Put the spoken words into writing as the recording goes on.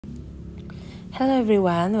Hello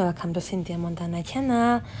everyone, welcome to Cynthia Montana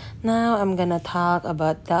channel. Now I'm gonna talk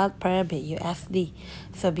about dot per BUSD.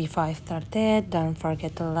 So before I started, don't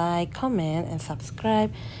forget to like, comment, and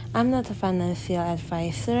subscribe. I'm not a financial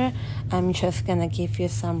advisor. I'm just gonna give you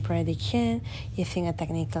some prediction using a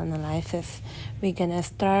technical analysis. We're gonna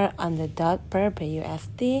start on the dot per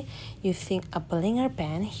BUSD using a Bollinger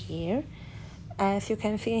Band here. As you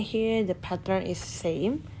can see here, the pattern is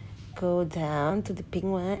same. Go down to the pink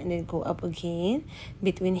one and then go up again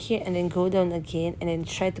between here and then go down again and then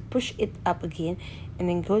try to push it up again and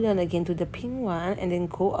then go down again to the pink one and then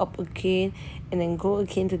go up again and then go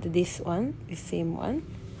again to this one, the same one,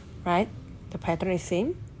 right? The pattern is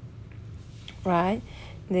same, right?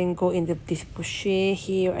 And then go into this pushing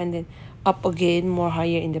here and then up again more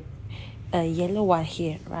higher in the yellow one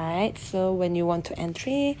here, right? So when you want to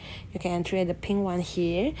entry, you can enter the pink one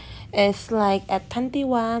here. It's like at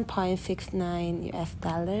 21.69 US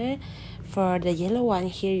dollar. For the yellow one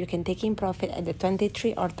here, you can take in profit at the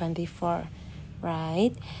 23 or 24,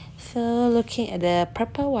 right? So looking at the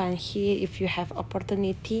purple one here, if you have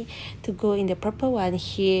opportunity to go in the purple one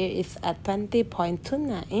here, is at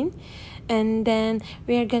 20.29. And then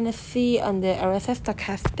we are gonna see on the RSI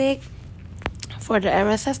stochastic. For the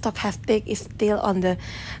RSI stochastic is still on the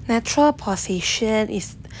natural position,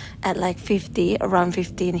 is at like 50, around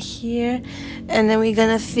 15 here. And then we're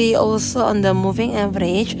gonna see also on the moving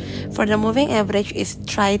average. For the moving average is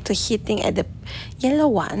try to hitting at the yellow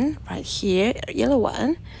one right here. Yellow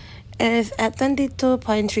one is at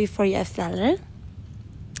 22.34 US dollar.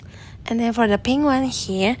 And then for the pink one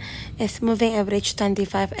here is moving average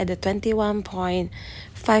 25 at the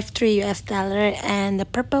 21.53 US dollar, and the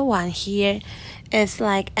purple one here is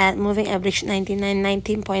like at moving average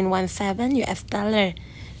 19.17 US dollar,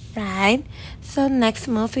 right? So next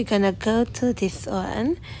move we're gonna go to this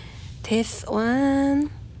one.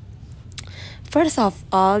 First of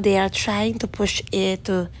all, they are trying to push it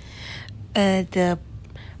to the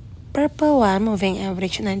purple one moving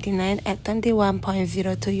average 99 at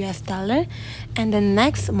 21.02 US dollar, and the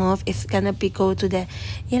next move is gonna be go to the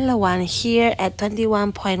yellow one here at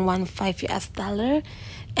 21.15 US dollar,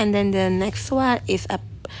 and then the next one is a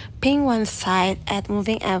pink one side at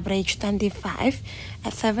moving average 25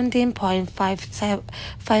 at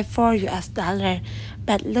 17.54 US dollar.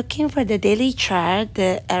 But looking for the daily chart,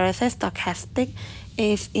 the RSI stochastic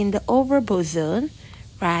is in the overbought zone,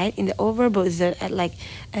 right? In the overbought zone at like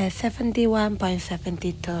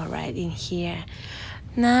 71.72, right in here.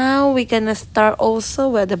 Now we're gonna start also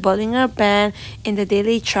with the Bollinger Band in the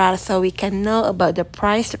daily chart so we can know about the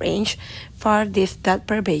price range for this dot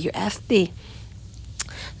per BUSD.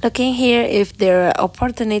 Looking here, if there are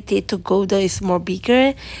opportunity to go down is more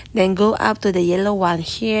bigger, then go up to the yellow one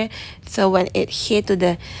here. So when it hit to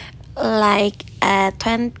the like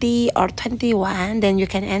 20 or 21, then you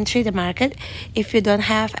can enter the market if you don't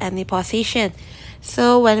have any position.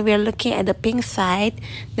 So when we're looking at the pink side,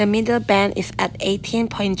 the middle band is at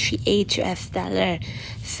 18.38 US dollar.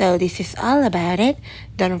 So this is all about it.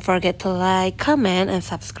 Don't forget to like, comment, and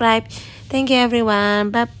subscribe. Thank you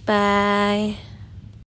everyone. Bye bye.